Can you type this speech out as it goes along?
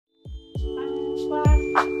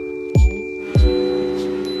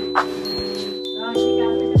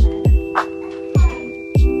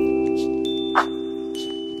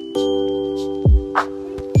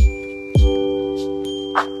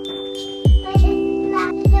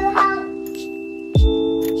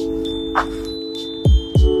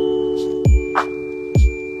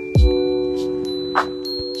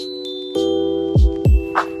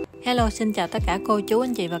xin chào tất cả cô chú,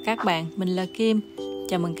 anh chị và các bạn. Mình là Kim.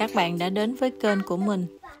 Chào mừng các bạn đã đến với kênh của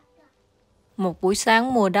mình. Một buổi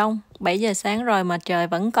sáng mùa đông, 7 giờ sáng rồi mà trời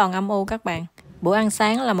vẫn còn âm u các bạn. Bữa ăn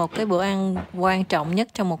sáng là một cái bữa ăn quan trọng nhất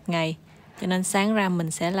trong một ngày. Cho nên sáng ra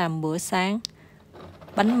mình sẽ làm bữa sáng.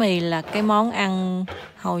 Bánh mì là cái món ăn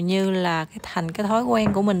hầu như là thành cái thói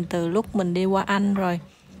quen của mình từ lúc mình đi qua Anh rồi.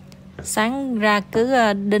 Sáng ra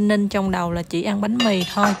cứ đinh ninh trong đầu là chỉ ăn bánh mì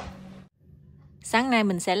thôi. Sáng nay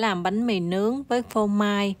mình sẽ làm bánh mì nướng với phô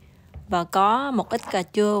mai và có một ít cà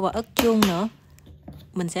chua và ớt chuông nữa.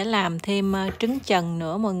 Mình sẽ làm thêm trứng chần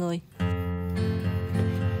nữa mọi người.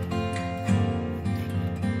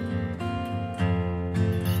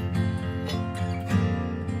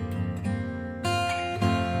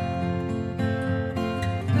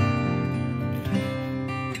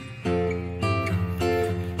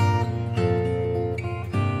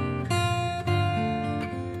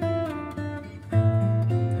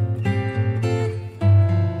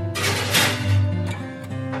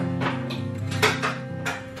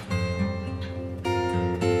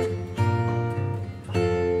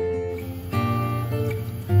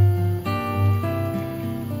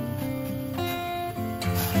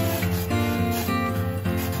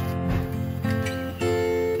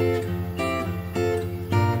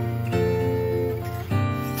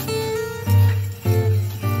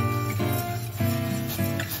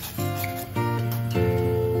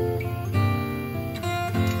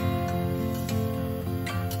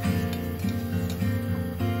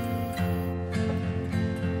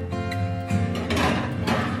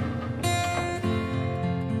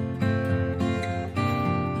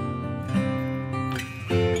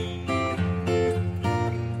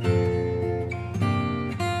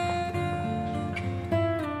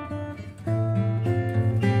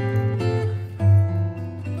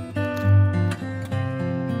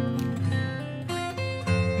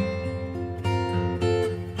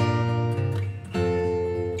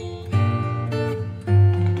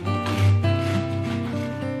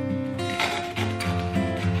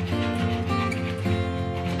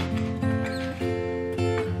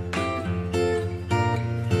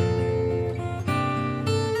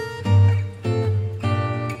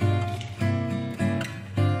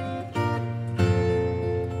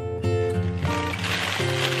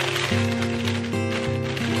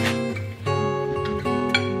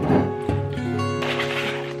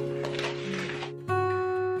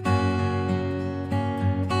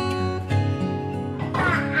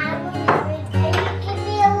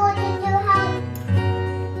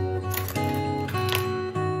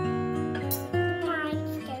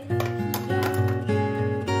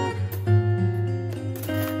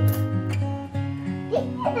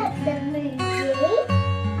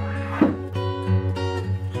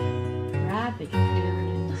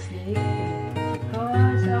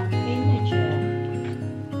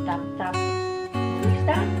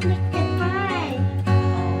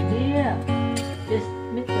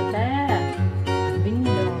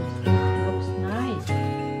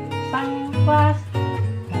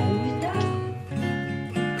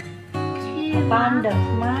 Band of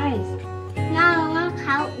mice. Now look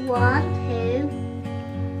how 1, 2,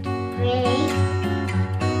 3.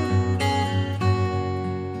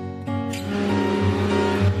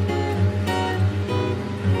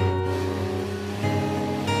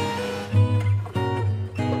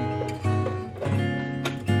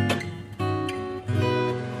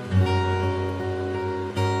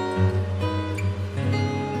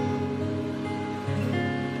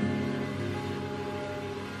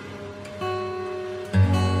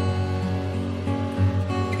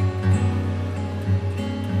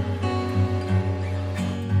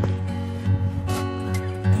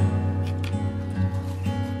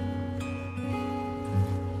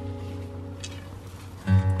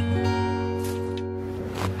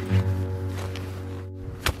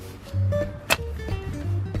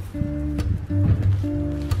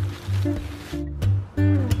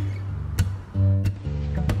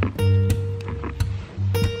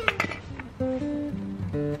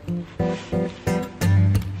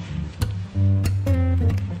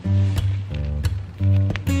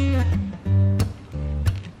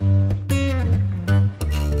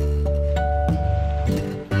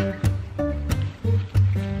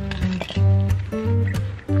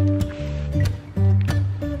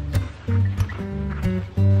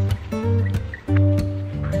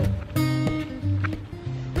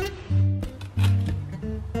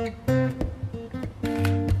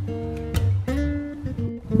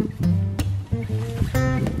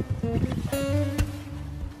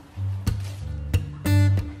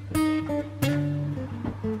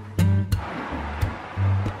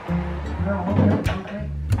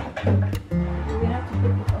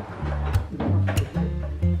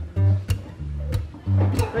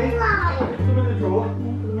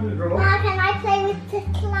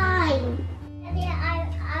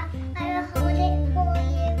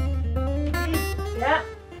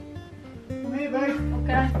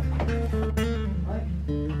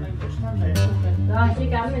 Rồi, chị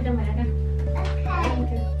cầm này cho mẹ coi.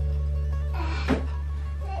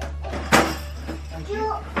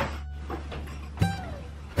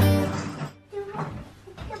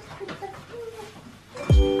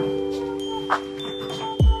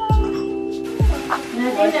 Nè,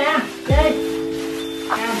 Trí nè, Trí.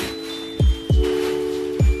 Cầm.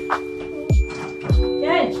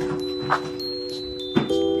 Trí.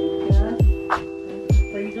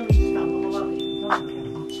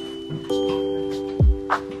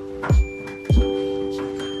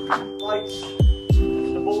 Lights,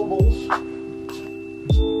 the baubles,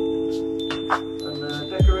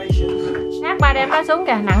 and decorations. Hát ba đem nó xuống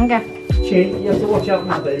kìa, nặng kìa. She, you have to watch out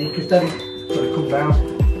now, baby, because then it's going to come down.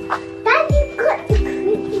 Daddy, you got the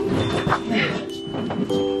Christmas.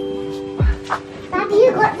 Daddy,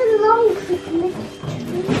 you got the long Christmas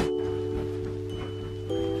tree.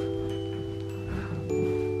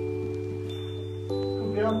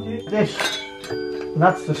 This, and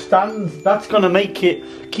that's the stand. That's going to make it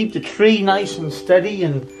keep the tree nice and steady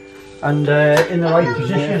and in the right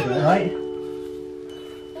position, right?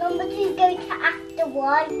 Number 2 go to after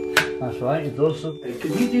 1. That's right, it does.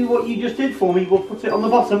 Can you do what you just did for me? We'll put it on the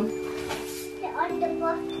bottom. Put it on the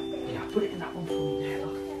bottom. Yeah, put it in that one for me there,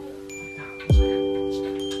 look.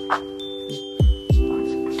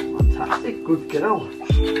 That's fantastic, good girl.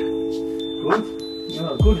 Good.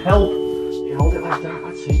 You're a good help. You hold it like that,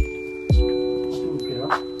 that's it. That's a good girl.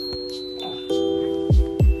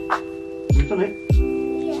 You've done it?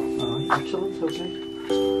 Yeah. Alright, excellent, okay.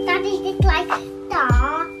 Daddy did like a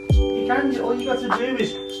star. You can, all you got to do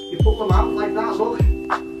is you put them out like that, look. See?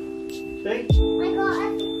 I got a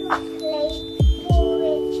little plate for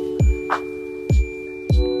it.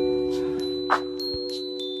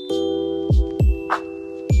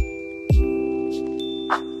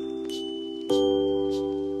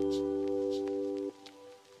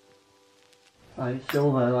 Right,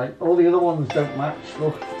 silver, like all the other ones don't match,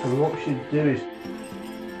 look. So what we should do is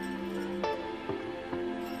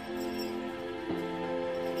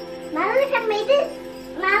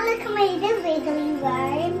Look, I made a wiggly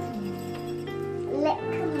worm. Look,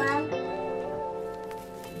 come on.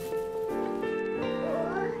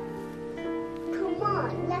 Come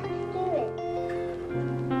on, let's do it.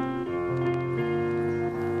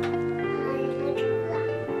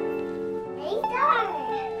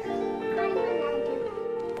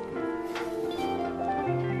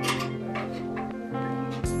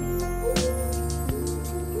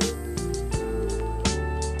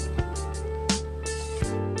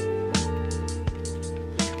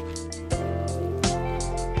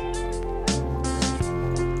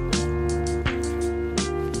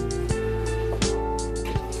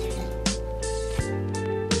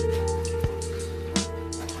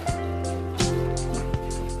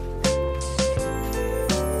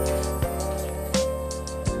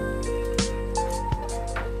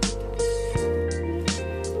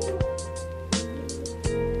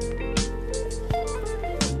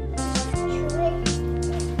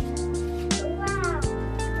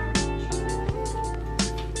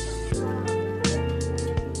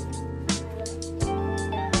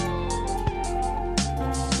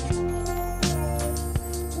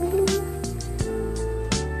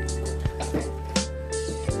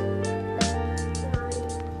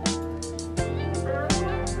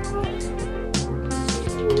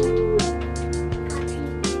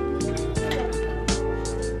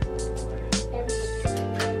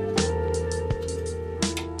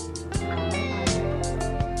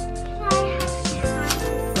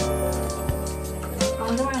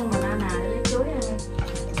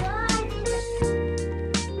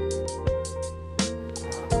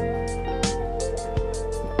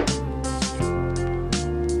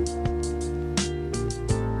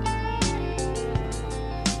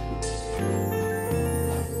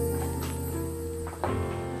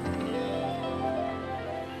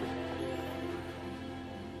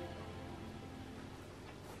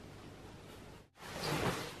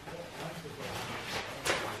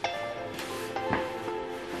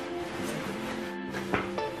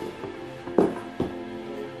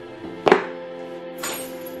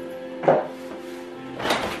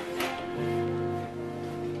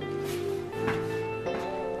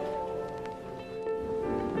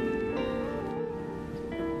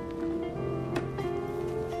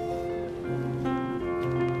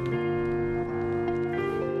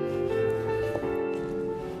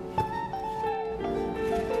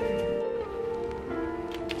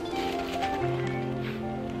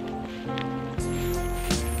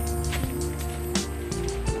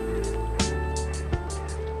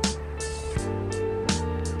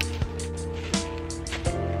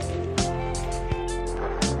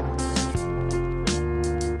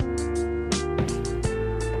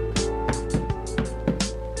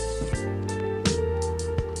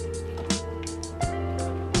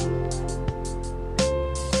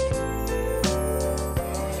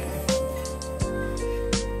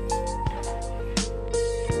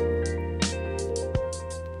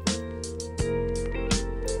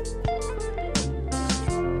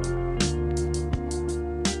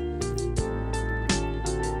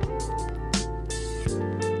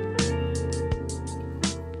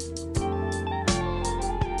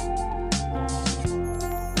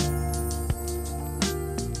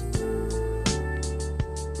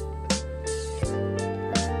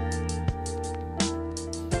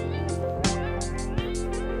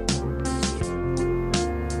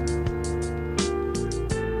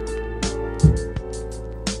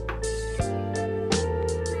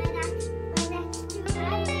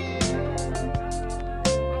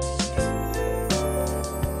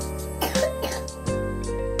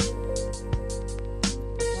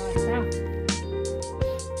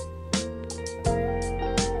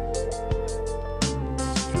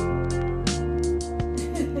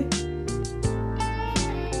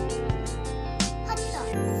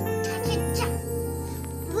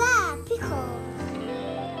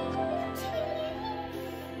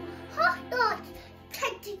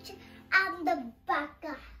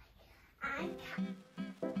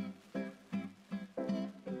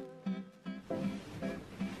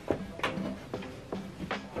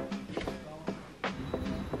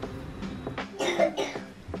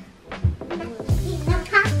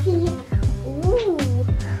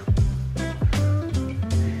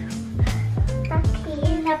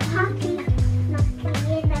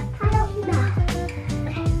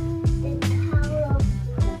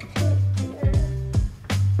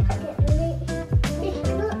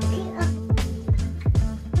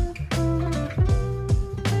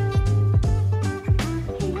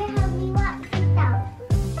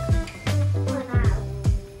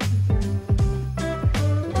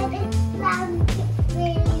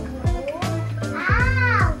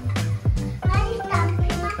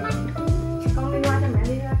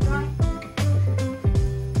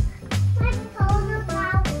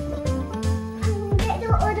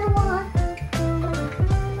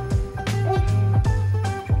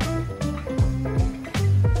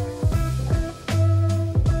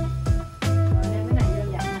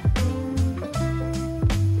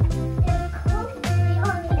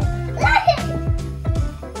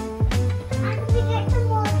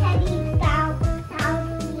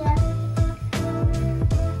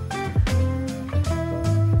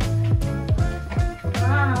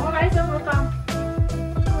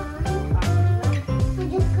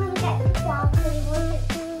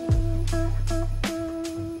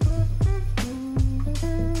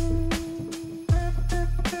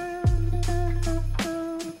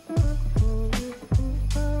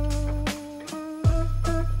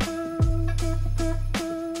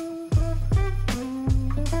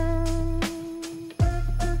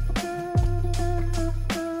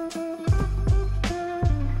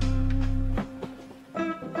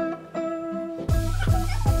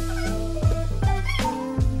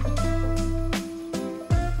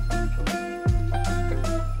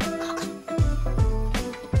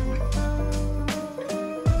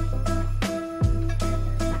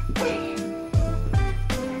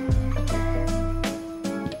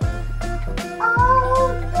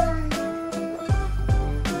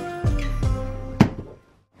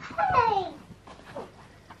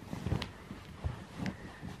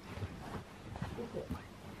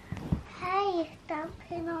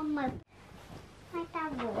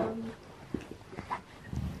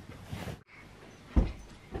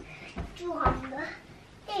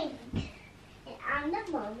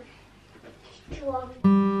 Come on.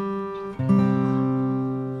 Chuông.